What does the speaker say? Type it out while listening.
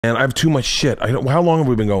And I have too much shit. How long have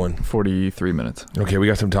we been going? 43 minutes. Okay, we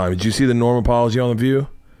got some time. Did you see the Norm apology on The View?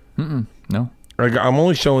 No. I'm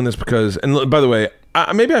only showing this because, and by the way,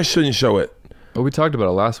 maybe I shouldn't show it. Well, we talked about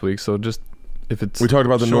it last week, so just if it's... We talked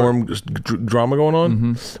about the Norm drama going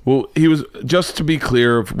on? Well, he was, just to be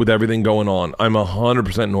clear with everything going on, I'm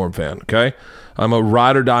 100% Norm fan, okay? I'm a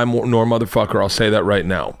ride or die Norm motherfucker. I'll say that right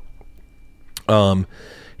now.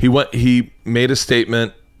 He made a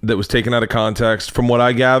statement that was taken out of context. From what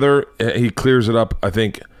I gather, he clears it up, I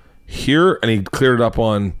think, here, and he clears it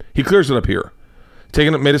up here.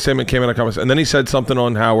 Made a statement, came out of comments, and then he said something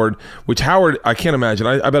on Howard, which Howard, I can't imagine.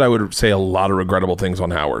 I bet I would say a lot of regrettable things on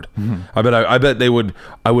Howard. I bet I would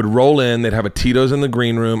roll in, they'd have a Tito's in the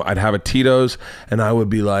green room, I'd have a Tito's, and I would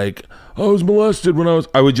be like, I was molested when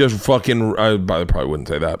I would just fucking, I probably wouldn't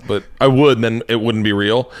say that, but I would, and then it wouldn't be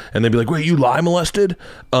real, and they'd be like, wait, you lie molested?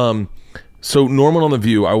 So Norman on The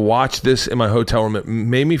View, I watched this in my hotel room. It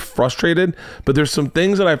made me frustrated, but there's some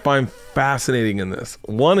things that I find fascinating in this.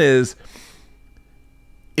 One is,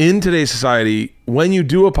 in today's society, when you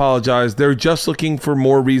do apologize, they're just looking for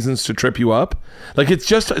more reasons to trip you up. Like,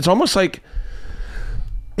 it's almost like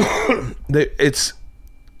I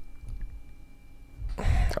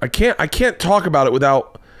can't talk about it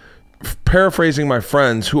without paraphrasing my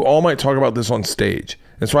friends who all might talk about this on stage.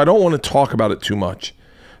 And so I don't want to talk about it too much.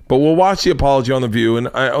 But we'll watch the apology on The View, and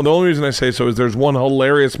the only reason I say so is there's one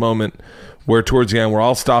hilarious moment where towards the end where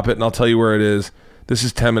I'll stop it and I'll tell you where it is. This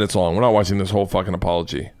is 10 minutes long. We're not watching this whole fucking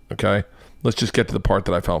apology, okay? Let's just get to the part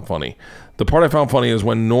that I found funny. The part I found funny is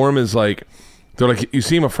when Norm is like, they're like, you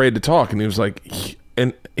seem afraid to talk, and he was like,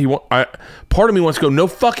 part of me wants to go, no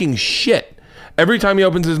fucking shit. Every time he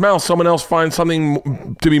opens his mouth, someone else finds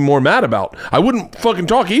something to be more mad about. I wouldn't fucking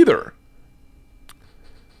talk either.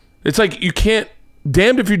 It's like you can't.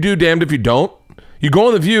 Damned if you do, damned if you don't. You go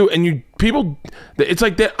on The View and people, it's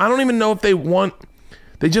like that. I don't even know if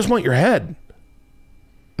they just want your head.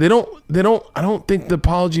 I don't think the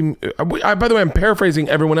apology, by the way, I'm paraphrasing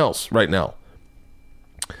everyone else right now.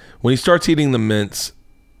 When he starts eating the mints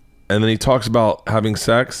and then he talks about having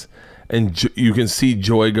sex and you can see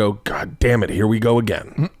Joy go, God damn it, here we go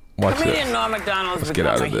again. Watch Comedian this. Norm Macdonald's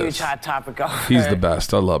become a huge hot topic over. He's the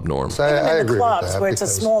best. I love Norm. So I agree clubs with that where it's a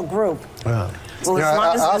small group. Yeah.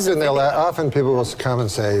 Well, Often people will come and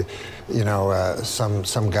say, you know,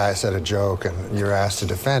 some guy said a joke and you're asked to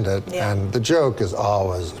defend it, and the joke is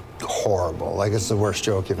always horrible. Like, it's the worst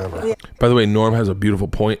joke you've ever heard. By the way, Norm has a beautiful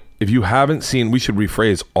point. If you haven't seen, we should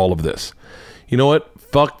rephrase all of this. You know what?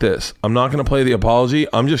 Fuck this. I'm not going to play the apology.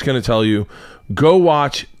 I'm just going to tell you, go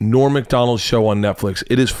watch Norm Macdonald's show on Netflix.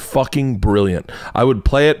 It is fucking brilliant. I would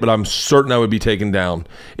play it, but I'm certain I would be taken down.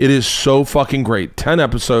 It is so fucking great. 10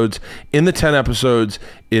 episodes. In the 10 episodes,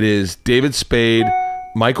 it is David Spade,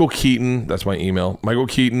 Michael Keaton, that's my email, Michael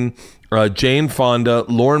Keaton, Jane Fonda,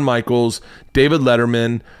 Lorne Michaels, David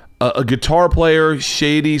Letterman, a guitar player,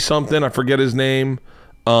 Shady something, I forget his name.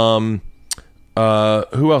 Who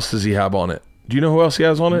else does he have on it? Do you know who else he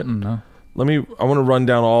has on it? No. I want to run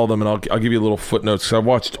down all of them, and I'll give you a little footnotes because I've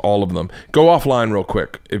watched all of them. Go offline real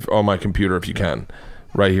quick on my computer if you can,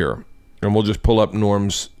 right here. And we'll just pull up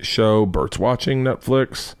Norm's show. Bert's watching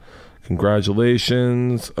Netflix.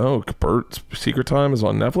 Congratulations. Oh, Bert's Secret Time is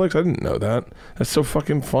on Netflix? I didn't know that. That's so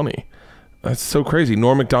fucking funny. That's so crazy.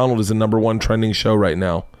 Norm Macdonald is the #1 trending show right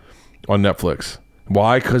now on Netflix.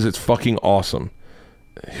 Why? Because it's fucking awesome.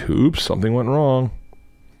 Oops, something went wrong.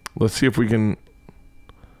 Let's see if we can...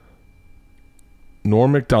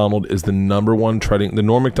 Norm Macdonald is the #1 trending. The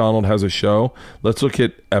Norm Macdonald has a show. Let's look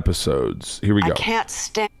at episodes. Here we go. I can't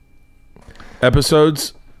stand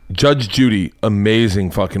Episodes. Judge Judy,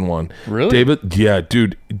 amazing fucking one. Really? David, yeah,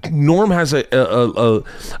 dude. Norm has a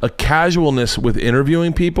casualness with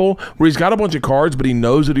interviewing people where he's got a bunch of cards, but he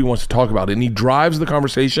knows what he wants to talk about, and he drives the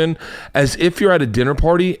conversation as if you're at a dinner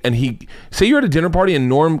party, and say you're at a dinner party and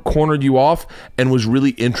Norm cornered you off and was really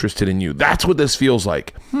interested in you. That's what this feels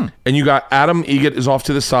like. And you got Adam Egget is off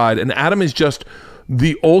to the side, and Adam is just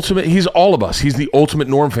the ultimate, he's all of us. He's the ultimate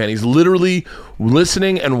Norm fan. He's literally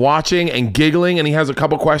listening and watching and giggling, and he has a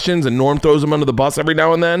couple questions and Norm throws him under the bus every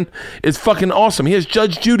now and then. It's fucking awesome. He has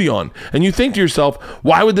Judge Judy on, and you think to yourself,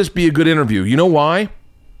 why would this be a good interview? You know why?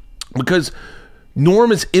 Because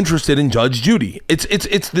Norm is interested in Judge Judy. It's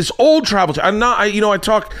this old Travel Channel. I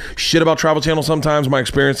talk shit about Travel Channel sometimes, my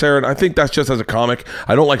experience there, and I think that's just as a comic.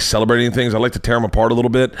 I don't like celebrating things. I like to tear them apart a little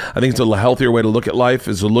bit. I think it's a healthier way to look at life,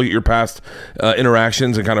 is to look at your past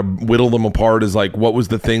interactions and kind of whittle them apart as like, what was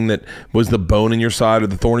the thing that was the bone in your side or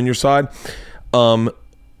the thorn in your side? What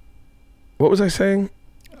was I saying?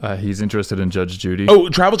 He's interested in Judge Judy. Oh,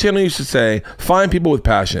 Travel Channel used to say, find people with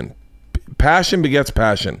passion. passion begets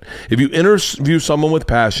passion. If you interview someone with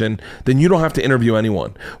passion, then you don't have to interview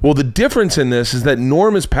anyone. Well, the difference in this is that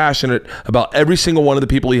Norm is passionate about every single one of the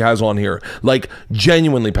people he has on here, like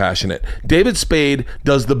genuinely passionate. David Spade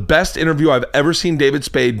does the best interview I've ever seen David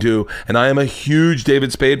Spade do, and I am a huge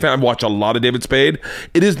David Spade fan. I've watched a lot of David Spade.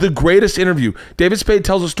 It is the greatest interview. David Spade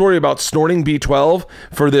tells a story about snorting B12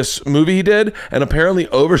 for this movie he did, and apparently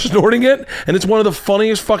over snorting it, and it's one of the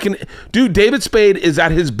funniest fucking... Dude, David Spade is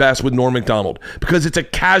at his best with Norm Macdonald because it's a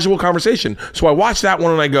casual conversation. So I watch that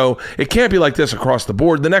one and I go, it can't be like this across the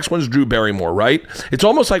board. The next one's Drew Barrymore, right? It's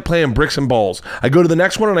almost like playing bricks and balls. I go to the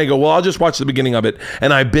next one and I go, well, I'll just watch the beginning of it,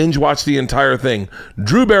 and I binge watch the entire thing.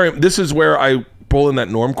 Drew Barrymore, this is where I pull in that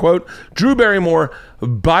Norm quote. Drew Barrymore,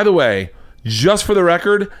 by the way, just for the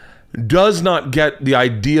record, does not get the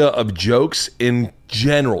idea of jokes in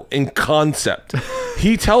general, in concept.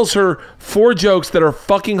 He tells her 4 jokes that are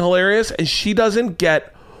fucking hilarious, and she doesn't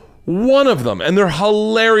get one of them. And they're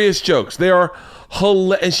hilarious jokes. They are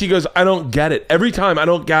hilarious. And she goes, I don't get it. Every time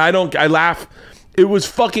I laugh. It was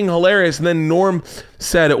fucking hilarious. And then Norm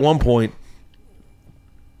said at one point,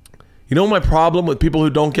 you know, my problem with people who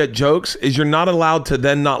don't get jokes is you're not allowed to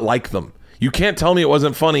then not like them. You can't tell me it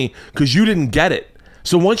wasn't funny because you didn't get it.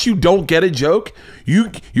 So once you don't get a joke,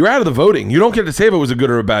 you're out of the voting. You don't get to say if it was a good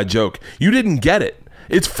or a bad joke. You didn't get it.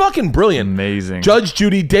 It's fucking brilliant. Amazing. Judge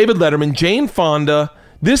Judy, David Letterman, Jane Fonda.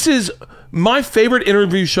 This is my favorite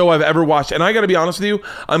interview show I've ever watched. And I got to be honest with you,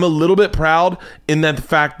 I'm a little bit proud in that the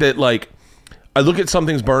fact that, like, I look at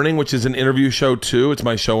Something's Burning, which is an interview show too. It's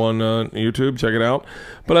my show on YouTube. Check it out.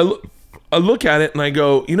 But I look at it and I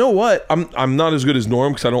go, you know what? I'm not as good as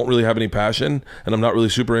Norm because I don't really have any passion and I'm not really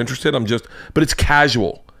super interested. But it's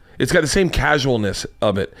casual. It's got the same casualness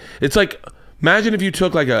of it. It's like, imagine if you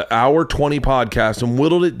took like an hour 20 podcast and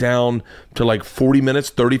whittled it down to like 40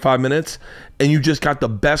 minutes, 35 minutes, and you just got the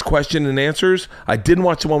best question and answers. I didn't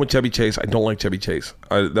watch the one with Chevy Chase. I don't like Chevy Chase.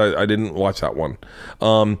 I didn't watch that one.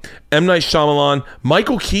 M. Night Shyamalan.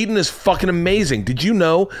 Michael Keaton is fucking amazing. Did you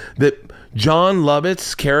know that John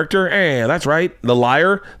Lovett's character, that's right, the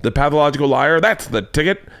liar, the pathological liar, that's the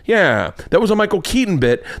ticket. Yeah, that was a Michael Keaton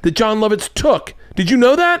bit that John Lovitz took. Did you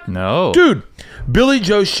know that? No. Dude, Billy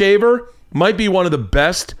Joe Shaver might be one of the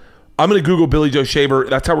best. I'm going to Google Billy Joe Shaver.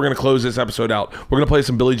 That's how we're going to close this episode out. We're going to play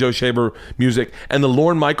some Billy Joe Shaver music. And the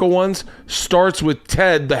Lorne Michael ones starts with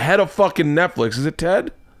Ted, the head of fucking Netflix. Is it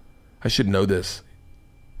Ted? I should know this.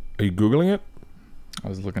 Are you Googling it? I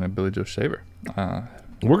was looking at Billy Joe Shaver.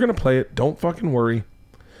 We're going to play it. Don't fucking worry.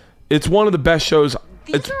 It's one of the best shows.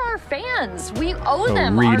 These are our fans. We owe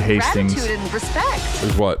them Reed our Hastings. gratitude and respect.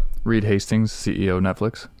 Is what? Reed Hastings, CEO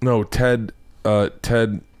Netflix. No, Ted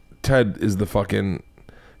is the fucking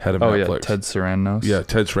head of Netflix. Yeah, Ted Sarandos. Yeah,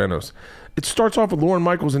 Ted Sarandos. It starts off with Lorne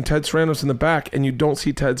Michaels and Ted Sarandos in the back, and you don't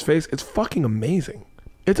see Ted's face. It's fucking amazing.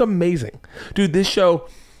 It's amazing. Dude, this show,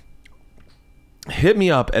 hit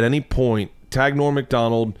me up at any point. Tag Norm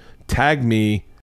Macdonald. Tag me.